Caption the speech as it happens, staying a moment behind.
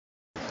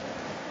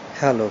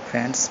Hello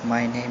friends,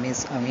 my name is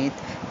Amit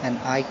and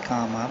I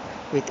come up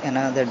with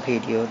another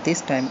video.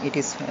 This time it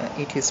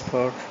is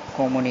for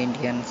common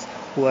Indians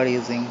who are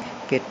using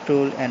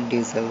petrol and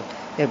diesel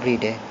every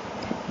day.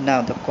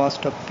 Now the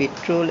cost of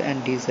petrol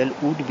and diesel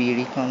would be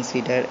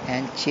reconsidered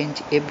and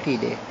changed every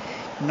day,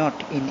 not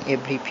in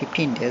every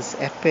 15 days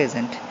at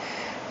present.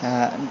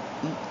 Uh,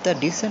 the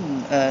diesel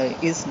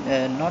is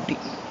not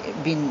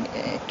been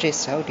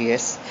traced out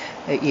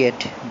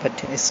yet,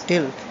 but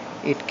still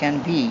it can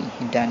be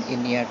done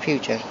in near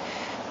future.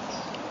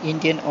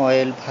 Indian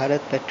Oil, Bharat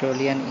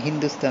Petroleum,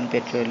 Hindustan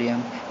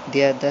Petroleum,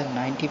 they are the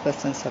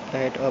 90%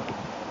 supplier of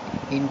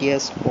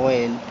India's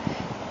oil.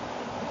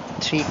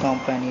 Three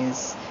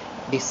companies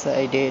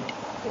decided,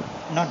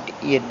 not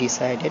yet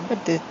decided,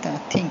 but they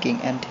are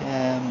thinking, and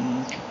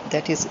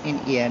that is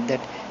in air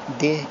that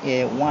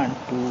they want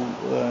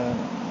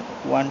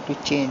to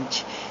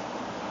change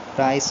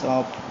price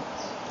of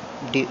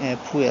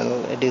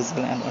fuel,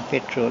 diesel and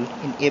petrol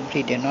in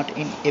every day, not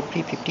in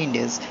every 15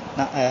 days.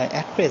 Now,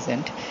 at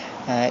present,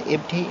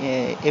 every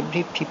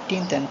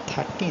 15th and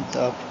 13th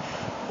of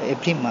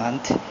every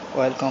month,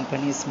 oil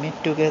companies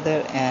meet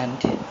together and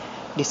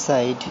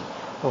decide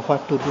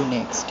what to do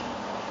next.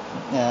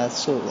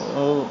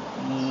 The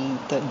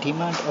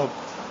demand of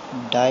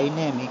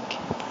dynamic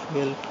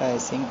fuel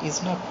pricing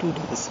is not 2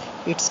 days.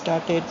 It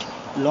started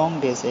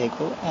long days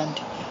ago,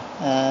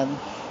 um,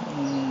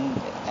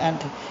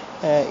 and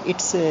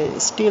it's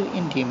still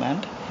in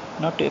demand,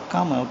 not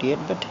come out yet,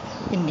 but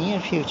in near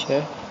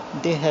future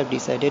they have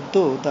decided,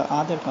 though the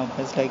other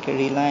companies like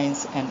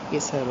Reliance and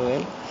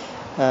SROL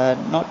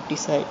not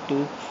decide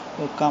to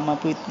come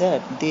up with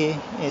that. They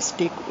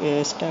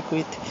stuck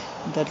with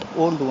that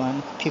old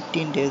one,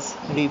 15 days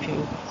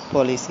review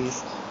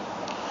policies.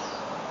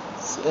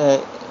 uh,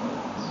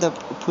 the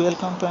fuel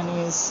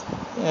companies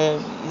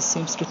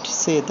seems to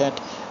say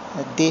that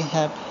they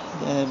have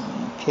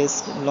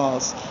faced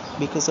loss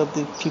because of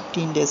the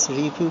 15 days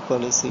review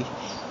policy,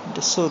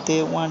 so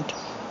they want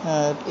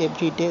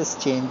every day's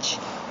change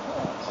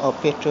of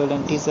petrol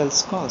and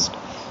diesel's cost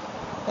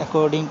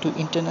according to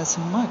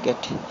international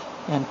market.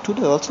 And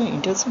today also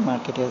international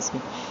market has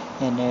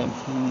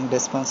been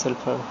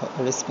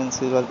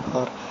responsible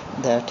for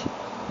that.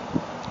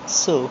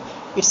 So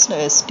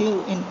it's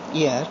still in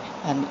air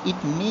and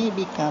it may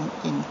become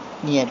in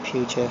near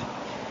future.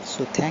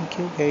 So thank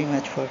you very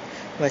much for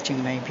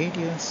watching my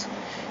videos.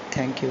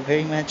 Thank you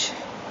very much.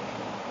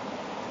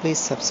 Please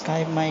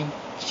subscribe my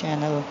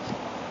channel,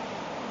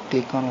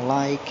 click on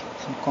like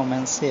and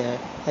comment, share.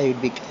 I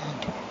would be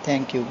glad.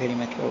 Thank you very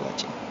much for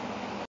watching.